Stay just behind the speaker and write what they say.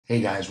Hey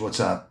guys, what's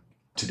up?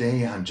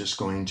 Today I'm just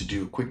going to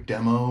do a quick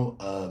demo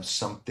of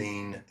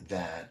something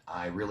that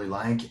I really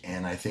like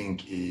and I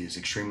think is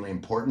extremely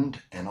important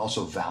and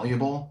also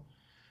valuable,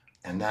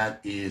 and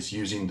that is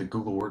using the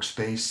Google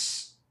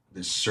Workspace,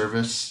 this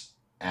service,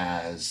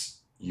 as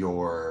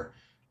your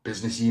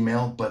business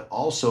email, but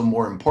also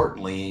more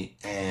importantly,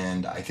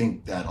 and I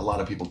think that a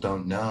lot of people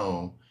don't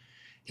know,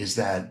 is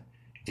that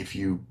if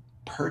you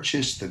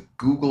purchase the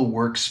Google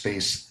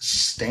Workspace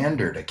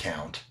Standard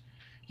account,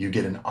 you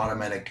get an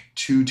automatic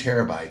 2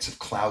 terabytes of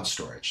cloud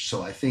storage.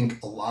 So I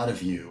think a lot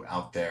of you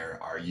out there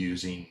are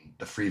using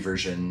the free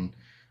version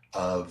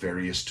of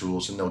various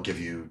tools, and they'll give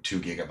you 2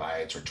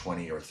 gigabytes or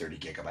 20 or 30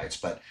 gigabytes.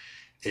 But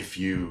if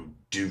you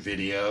do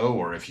video,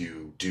 or if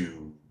you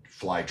do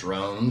fly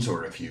drones,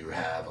 or if you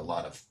have a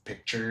lot of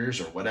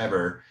pictures or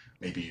whatever,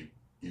 maybe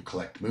you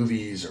collect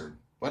movies or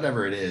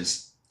whatever it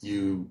is,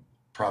 you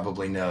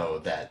probably know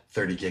that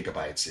 30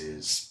 gigabytes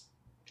is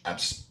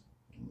abs-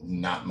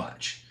 not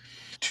much.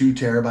 2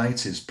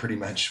 terabytes is pretty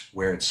much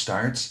where it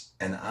starts,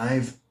 and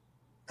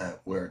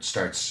where it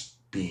starts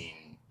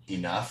being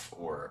enough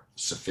or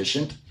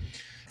sufficient.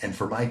 And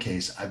for my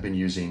case, I've been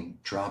using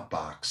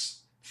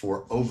Dropbox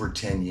for over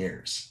 10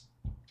 years,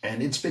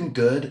 and it's been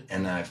good,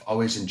 and I've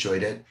always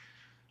enjoyed it.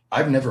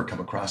 I've never come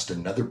across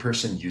another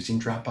person using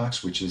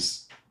Dropbox, which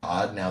is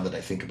odd now that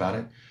I think about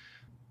it.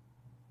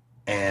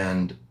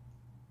 And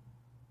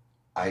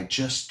I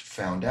just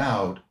found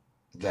out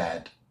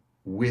that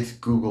with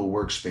Google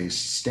Workspace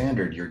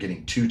Standard, you're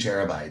getting 2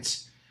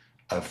 terabytes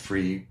of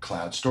free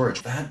cloud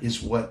storage. That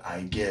is what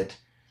I get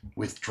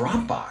with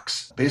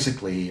Dropbox.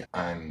 Basically,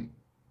 I'm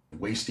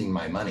wasting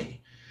my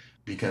money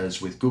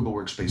because with Google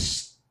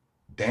Workspace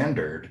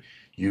Standard,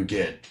 you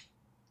get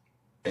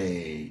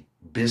their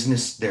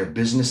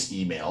business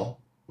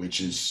email,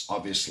 which is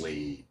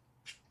obviously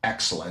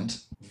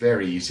excellent,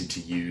 very easy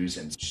to use,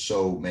 and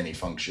so many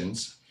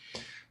functions.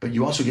 But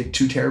you also get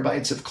 2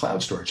 terabytes of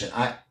cloud storage,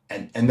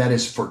 and that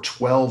is for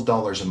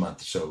 $12 a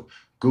month. So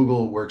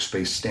Google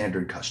Workspace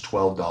Standard costs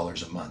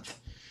 $12 a month,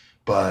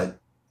 but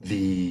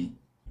the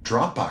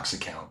Dropbox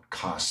account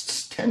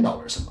costs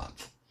 $10 a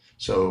month.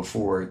 So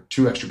for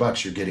 $2 extra,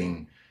 you're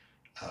getting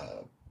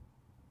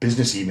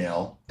business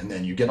email, and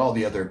then you get all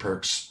the other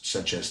perks,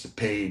 such as the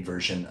paid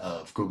version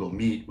of Google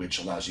Meet, which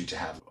allows you to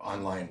have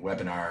online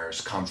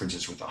webinars,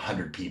 conferences with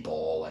 100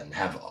 people, and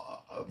have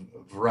a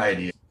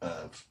variety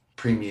of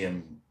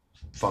premium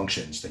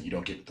functions that you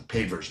don't get with the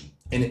paid version.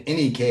 In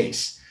any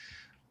case,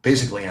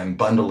 basically I'm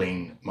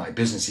bundling my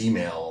business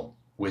email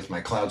with my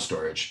cloud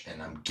storage,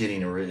 and I'm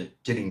getting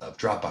of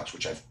Dropbox,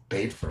 which I've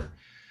paid for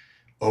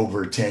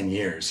over 10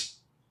 years.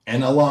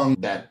 And along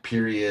that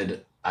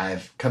period,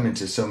 I've come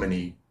into so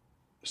many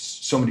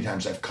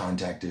times I've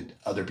contacted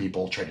other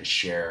people, try to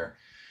share,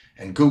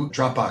 and Google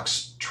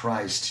Dropbox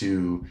tries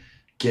to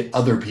get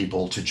other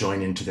people to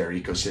join into their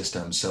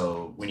ecosystem.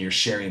 So when you're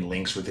sharing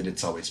links with it,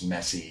 it's always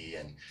messy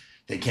and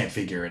they can't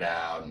figure it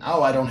out. And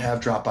oh, I don't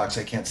have Dropbox,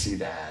 I can't see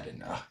that,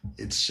 and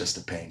it's just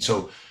a pain.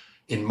 So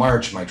in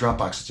March, my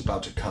Dropbox is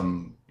about to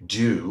come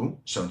due.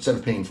 So instead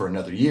of paying for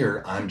another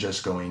year, I'm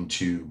just going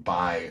to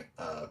buy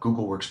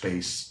Google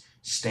Workspace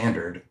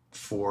Standard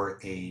for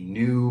a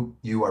new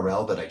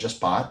URL that I just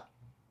bought,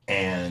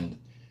 and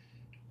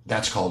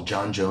that's called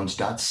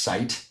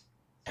johnjones.site.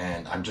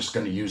 And I'm just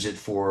going to use it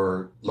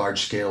for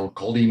large scale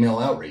cold email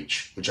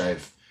outreach, which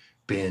I've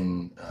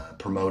been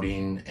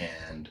promoting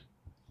and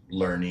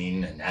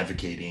learning and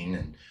advocating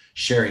and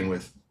sharing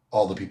with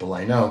all the people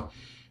I know.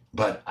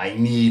 But I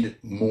need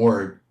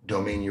more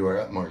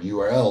more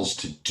URLs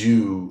to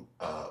do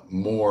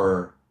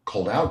more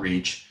cold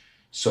outreach.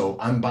 So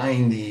I'm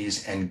buying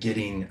these and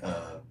getting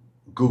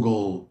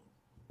Google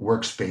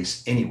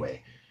Workspace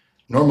anyway.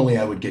 Normally,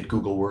 I would get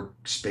Google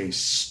Workspace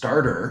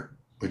Starter,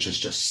 which is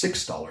just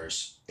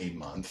 $6 a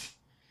month,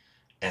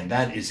 and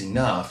that is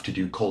enough to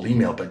do cold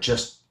email. But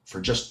just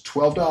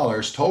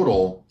 $12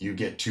 total, you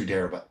get 2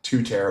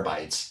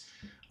 terabytes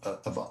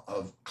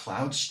of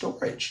cloud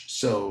storage.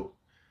 So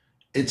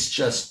it's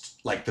just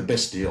like the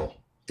best deal.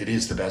 It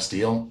is the best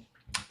deal.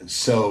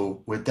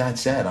 So with that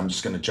said, I'm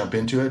just going to jump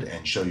into it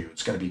and show you.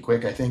 It's going to be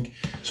quick, I think.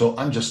 So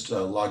I'm just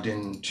logged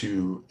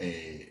into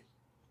a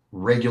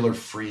regular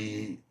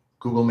free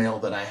Google Mail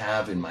that I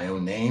have in my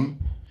own name,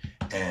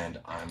 and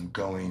I'm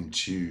going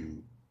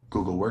to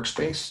Google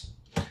Workspace,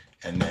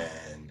 and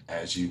then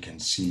as you can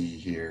see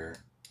here,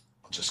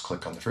 I'll just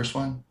click on the first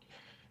one,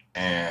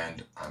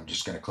 and I'm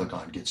just going to click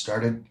on Get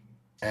Started,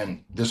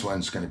 and this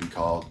one's going to be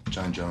called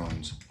John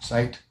Jones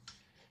Site,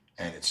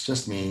 and it's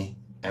just me,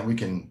 and we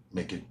can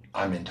make it,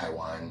 I'm in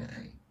Taiwan,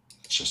 and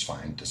it's just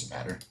fine, doesn't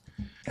matter.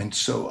 And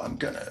so I'm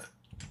going to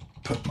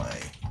put my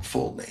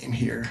full name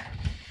here,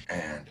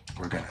 and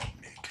we're going to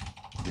make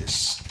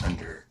this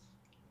under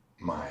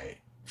my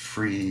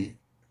free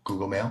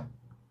Google Mail,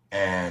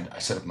 and I'm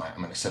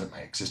going to set up my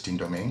existing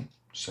domain.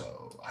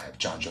 So I have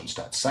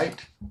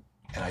johnjones.site,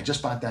 and I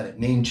just bought that at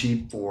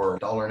Namecheap for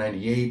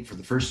 $1.98 for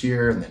the first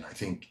year, and then I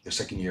think the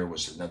second year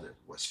was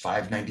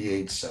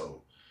 $5.98.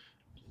 So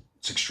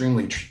it's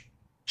extremely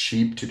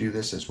cheap to do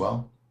this as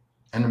well.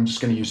 and I'm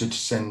just going to use it to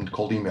send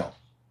cold email.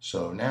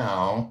 So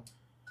now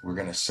we're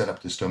going to set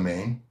up this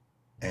domain,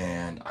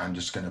 and I'm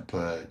just going to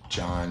put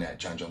John at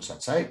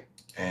johnjones.site,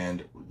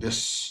 and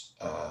this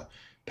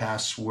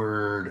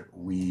password,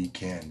 we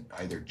can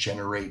either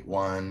generate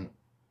one.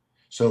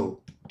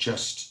 So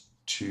just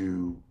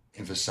to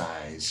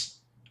emphasize,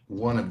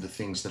 one of the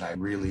things that I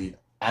really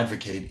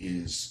advocate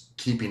is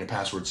keeping a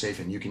password safe,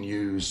 and you can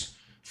use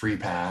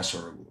FreePass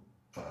or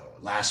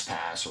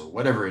LastPass or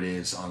whatever it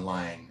is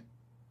online,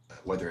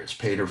 whether it's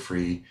paid or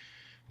free,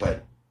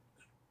 but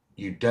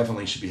you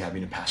definitely should be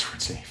having a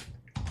password safe.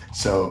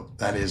 So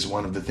that is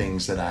one of the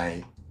things that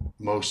I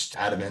most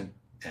adamant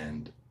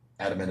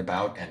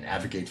about and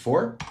advocate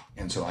for.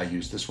 And so I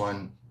use this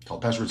one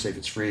called Password Safe.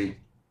 It's free.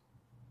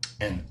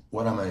 And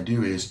what I'm going to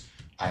do is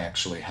I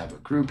actually have a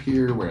group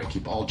here where I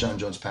keep all John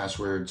Jones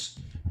passwords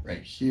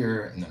right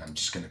here. And then I'm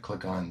just going to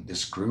click on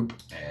this group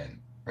and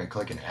right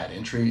click and add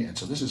entry. And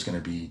so this is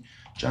going to be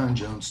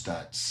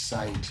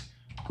johnjones.site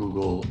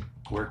Google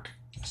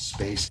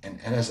Workspace. And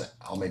as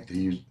I'll make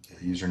the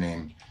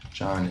username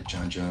John at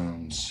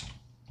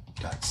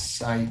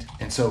johnjones.site.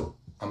 And so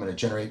I'm going to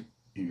generate,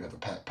 you have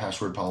a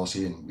password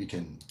policy, and we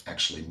can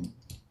actually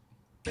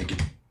make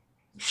it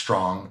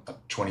strong,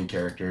 up 20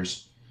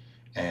 characters.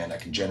 And I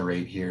can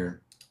generate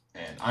here,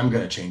 and I'm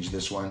going to change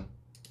this one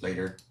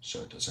later,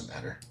 so it doesn't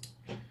matter.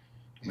 I'm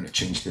going to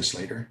change this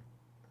later,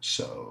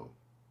 so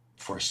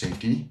for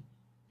safety.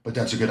 But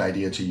that's a good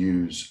idea to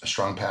use a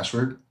strong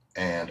password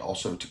and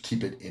also to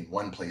keep it in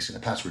one place in a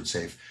password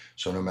safe.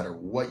 So no matter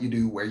what you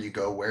do, where you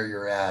go, where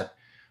you're at,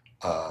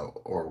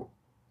 or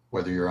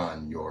whether you're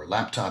on your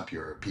laptop,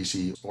 your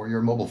PC, or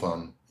your mobile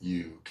phone,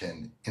 you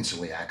can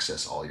instantly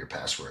access all your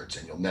passwords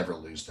and you'll never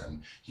lose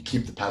them. You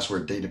keep the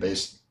password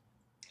database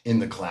in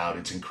the cloud.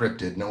 It's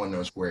encrypted. No one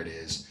knows where it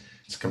is.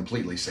 It's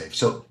completely safe.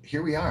 So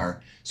here we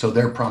are. So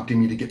they're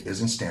prompting me to get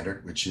Business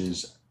Standard, which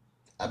is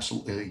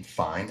absolutely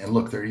fine. And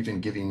look, they're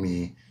even giving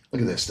me,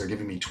 look at this, they're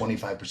giving me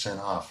 25%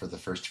 off for the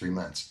first 3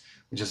 months,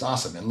 which is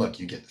awesome. And look,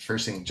 you get the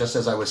first thing, just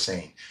as I was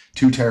saying,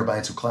 2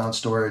 terabytes of cloud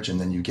storage, and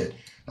then you get,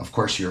 of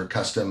course, your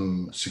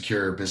custom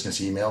secure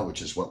business email,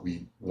 which is what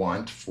we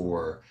want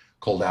for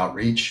cold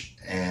outreach.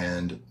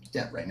 And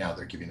yeah, right now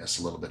they're giving us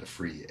a little bit of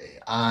free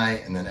AI.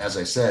 And then, as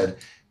I said,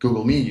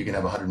 Google Meet, you can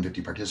have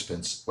 150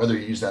 participants. Whether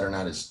you use that or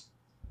not is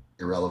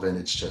irrelevant.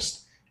 It's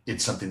just,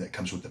 it's something that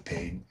comes with the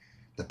paid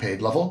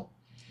level,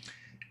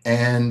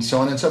 and so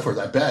on and so forth.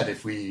 I bet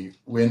if we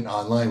went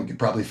online, we could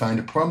probably find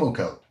a promo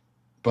code.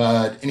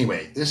 But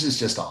anyway, this is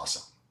just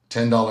awesome.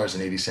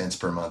 $10.80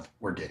 per month.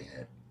 We're getting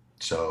it.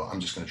 So I'm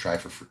just going to try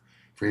for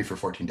free for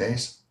 14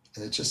 days.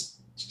 And it's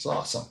just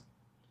awesome.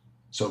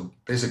 So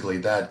basically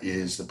that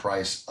is the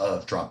price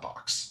of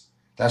Dropbox.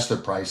 That's the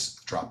price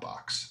of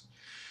Dropbox.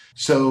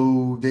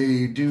 So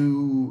they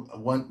do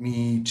want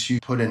me to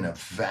put in a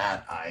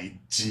VAT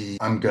ID.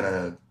 I'm going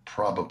to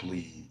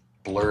probably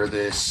blur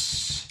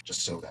this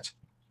just so that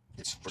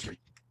it's for free.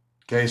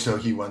 Okay, so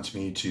he wants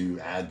me to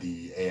add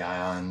the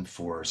AI on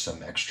for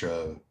an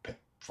extra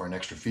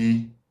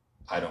fee.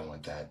 I don't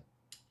want that.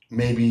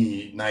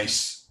 Maybe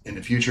nice in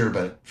the future,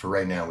 but for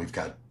right now, we've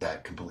got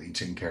that completely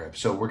taken care of.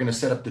 So we're going to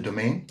set up the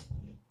domain.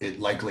 It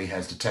likely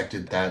has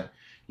detected that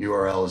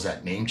URL is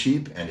at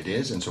Namecheap, and it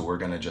is. And so we're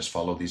going to just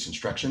follow these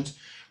instructions.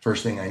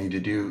 First thing I need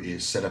to do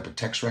is set up a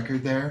text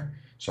record there.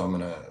 So I'm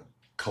going to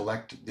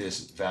collect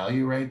this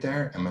value right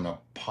there. I'm going to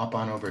pop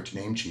on over to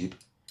Namecheap,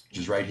 which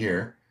is right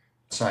here.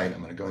 Site.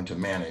 I'm going to go into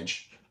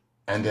Manage,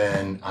 and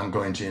then I'm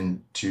going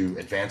to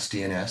Advanced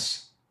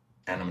DNS,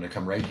 and I'm going to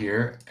come right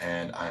here,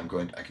 and I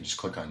can just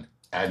click on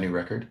Add New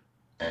Record,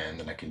 and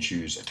then I can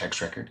choose a text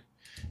record,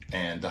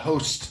 and the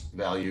host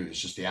value is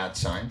just the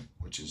 @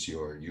 which is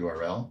your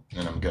URL,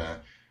 and then I'm going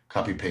to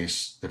copy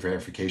paste the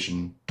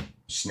verification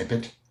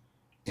snippet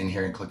in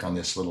here and click on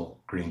this little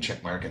green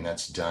check mark, and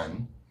that's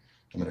done.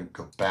 I'm going to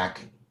go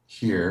back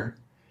here,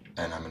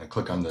 and I'm going to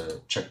click on the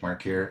check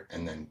mark here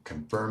and then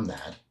confirm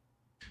that.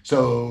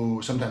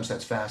 So sometimes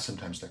that's fast,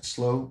 sometimes that's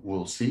slow.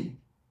 We'll see.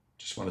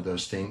 Just one of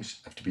those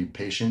things. Have to be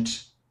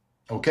patient.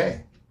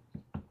 Okay.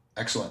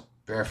 Excellent.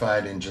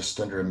 Verified in just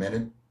under a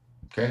minute.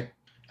 Okay.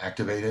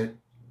 Activate it.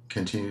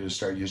 Continue to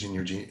start using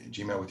your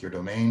Gmail with your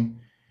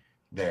domain.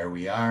 There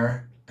we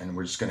are. And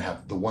we're just going to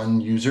have the one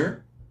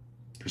user.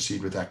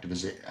 Proceed with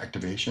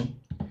activation.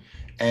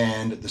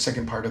 And the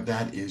second part of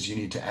that is you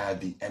need to add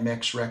the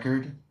MX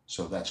record.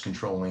 So that's the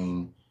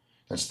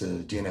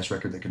DNS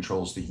record that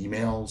controls the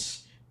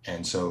emails.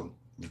 And so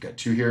we've got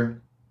 2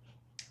 here,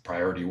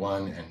 priority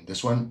 1 and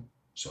this one.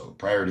 So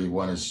priority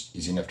 1 is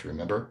easy enough to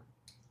remember.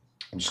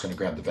 I'm just going to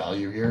grab the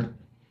value here.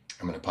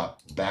 I'm going to pop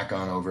back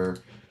on over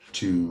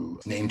to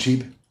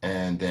Namecheap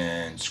and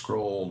then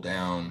scroll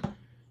down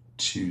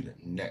to the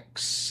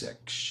next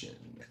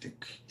section. I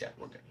think, yeah,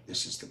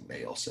 this is the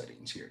mail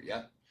settings here.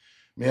 Yeah,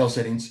 mail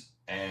settings.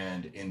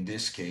 And in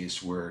this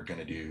case, we're going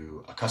to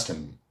do a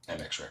custom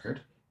MX record.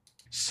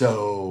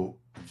 So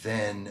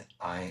then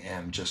I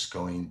am just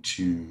going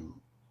to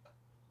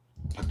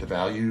put the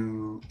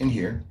value in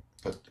here,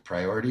 put the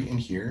priority in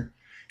here,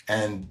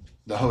 and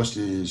the host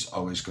is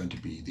always going to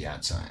be the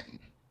 @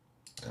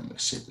 I'm going to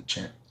save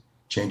the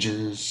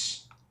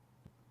changes,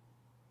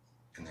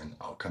 and then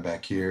I'll come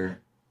back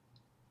here,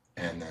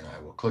 and then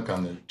I will click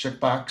on the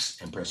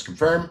checkbox and press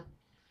confirm,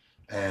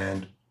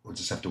 and we'll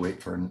just have to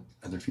wait for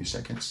another few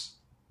seconds.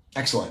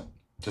 Excellent.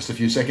 Just a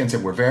few seconds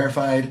and we're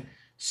verified.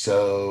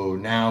 So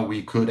now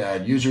we could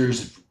add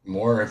users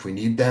more if we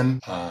need them.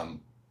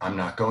 I'm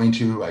not going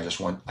to.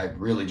 I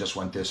really just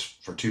want this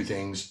for two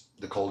things.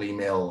 The cold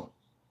email.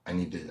 I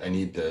need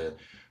the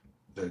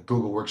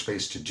Google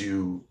Workspace to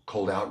do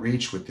cold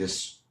outreach with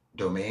this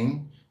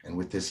domain and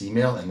with this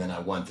email, and then I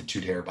want the 2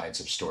 terabytes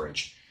of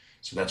storage.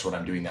 So that's what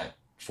I'm doing that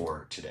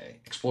for today.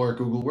 Explore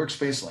Google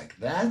Workspace like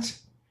that.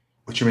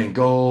 What's your main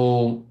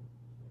goal?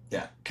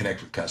 Yeah,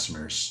 connect with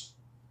customers.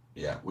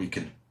 Yeah, we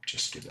could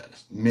just give that a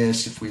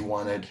miss if we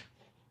wanted.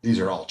 These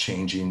are all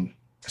changing.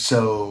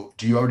 So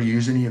do you already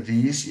use any of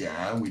these?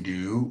 Yeah, we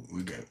do.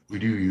 We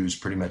do use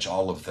pretty much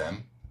all of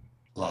them.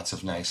 Lots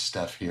of nice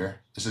stuff here.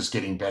 This is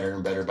getting better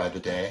and better by the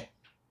day.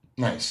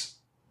 Nice.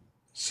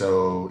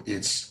 So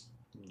it's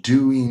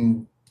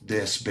doing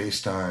this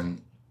based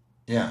on,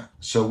 yeah.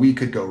 So we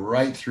could go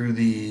right through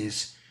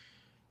these,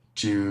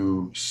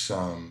 do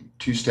some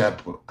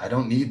two-step, I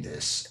don't need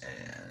this,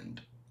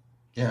 and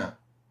yeah,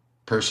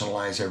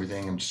 personalize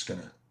everything. I'm just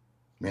gonna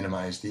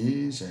minimize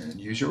these and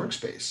use your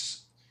workspace.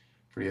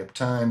 Free up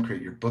time,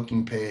 create your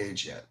booking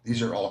page. Yeah,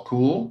 these are all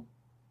cool.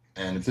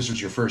 And if this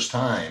was your first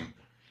time,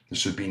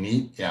 this would be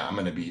neat. Yeah, I'm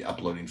gonna be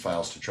uploading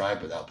files to Drive,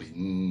 but that'll be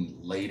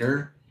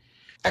later.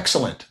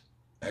 Excellent.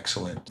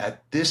 Excellent.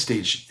 At this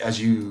stage,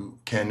 as you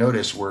can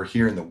notice, we're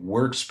here in the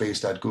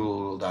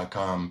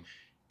workspace.google.com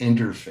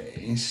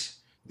interface.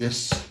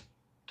 This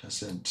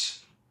doesn't,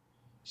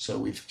 so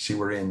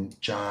we're in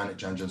John at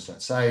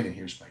johnjones.site, and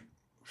here's my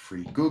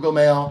free Google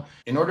Mail.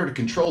 In order to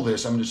control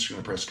this, I'm just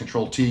going to press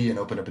Control T and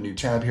open up a new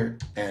tab here.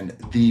 And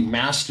the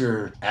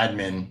master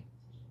admin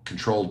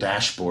control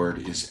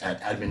dashboard is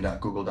at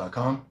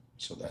admin.google.com.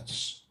 So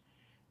that's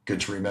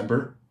good to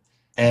remember.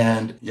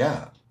 And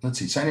yeah, let's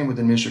see, sign in with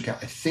administrator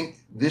account. I think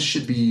this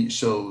should be,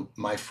 so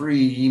my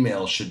free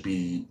email should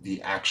be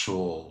the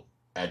actual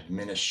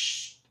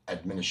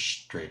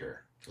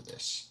administrator for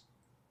this.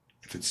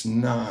 If it's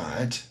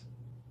not,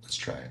 let's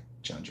try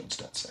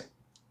johnjones.site.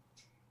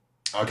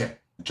 Okay,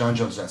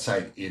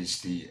 johnjones.site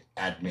is the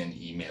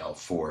admin email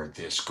for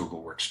this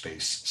Google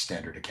Workspace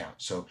Standard account.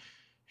 So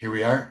here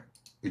we are.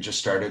 We just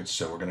started,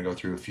 so we're going to go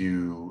through a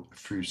few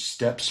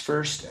steps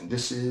first, and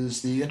this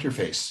is the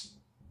interface.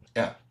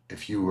 Yeah,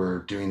 if you were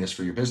doing this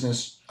for your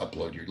business,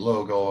 upload your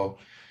logo.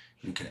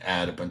 You can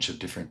add a bunch of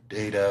different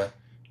data.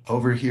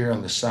 Over here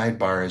on the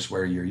sidebar is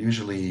where you're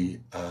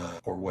usually,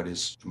 or what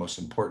is the most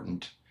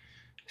important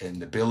in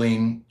the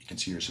billing. You can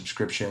see your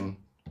subscription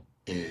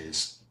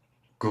is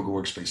Google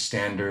Workspace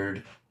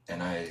Standard,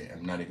 and I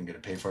am not even going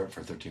to pay for it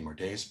for 13 more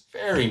days.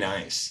 Very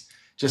nice.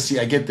 Just see,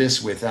 I get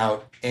this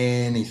without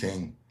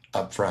anything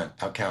up front.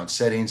 Account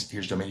settings,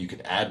 here's domain. You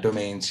can add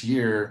domains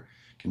here,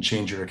 you can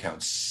change your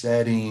account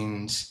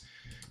settings,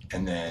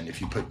 and then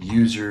if you put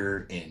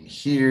user in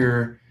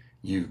here,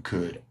 you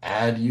could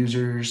add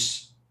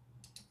users.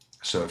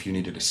 So if you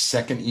needed a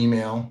second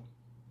email,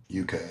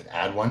 you could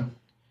add one,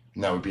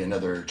 and that would be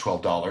another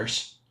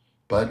 $12,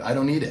 but I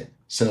don't need it.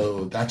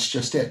 So that's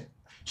just it.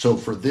 So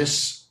for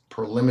this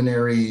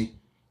preliminary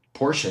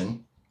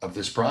portion of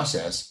this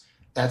process,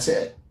 that's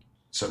it.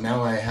 So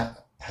now I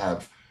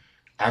have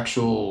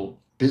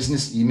actual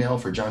business email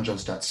for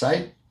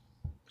johnjones.site.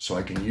 So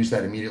I can use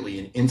that immediately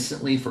and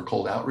instantly for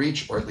cold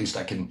outreach, or at least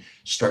I can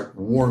start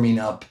warming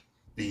up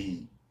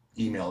the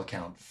email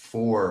account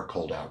for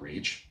cold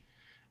outreach.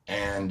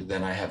 And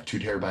then I have 2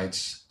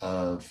 terabytes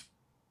of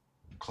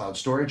cloud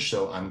storage.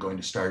 So I'm going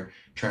to start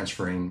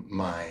transferring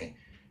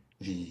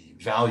the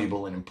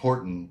valuable and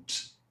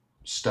important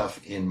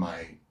stuff in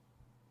my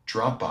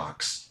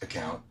Dropbox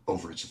account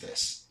over to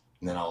this.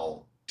 And then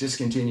I'll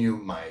discontinue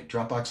my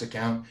Dropbox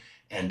account,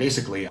 and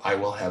basically I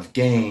will have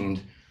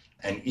gained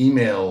an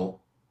email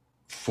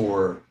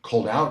for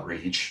cold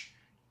outreach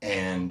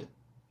and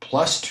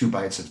plus 2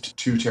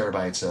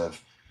 terabytes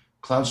of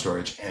cloud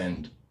storage,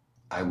 and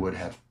I would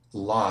have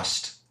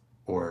lost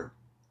or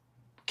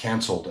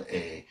canceled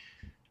a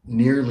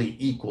nearly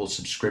equal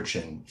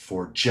subscription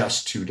for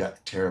just 2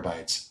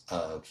 terabytes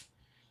of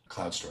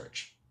cloud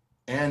storage.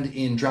 And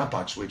in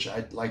Dropbox, which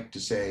I'd like to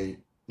say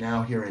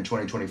now here in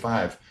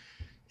 2025,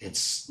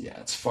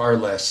 it's far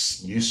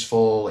less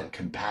useful and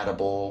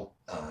compatible.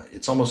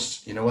 It's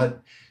almost, you know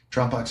what?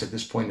 Dropbox at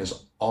this point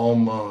is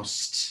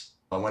almost,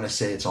 I want to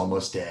say it's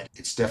almost dead.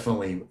 It's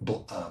definitely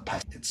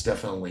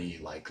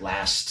like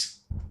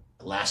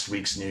last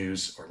week's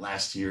news or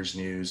last year's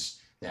news.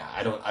 Yeah,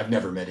 I've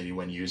never met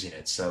anyone using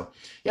it. So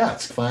yeah,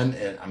 it's fun,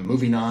 and I'm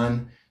moving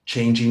on,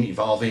 changing,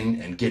 evolving,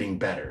 and getting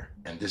better.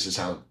 And this is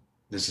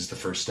the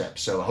first step.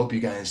 So I hope you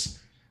guys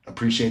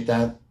appreciate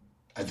that.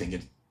 I think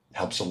it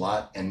helps a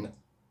lot. And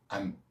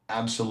I'm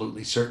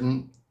absolutely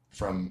certain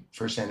from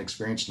firsthand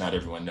experience, not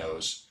everyone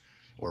knows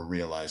or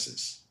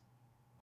realizes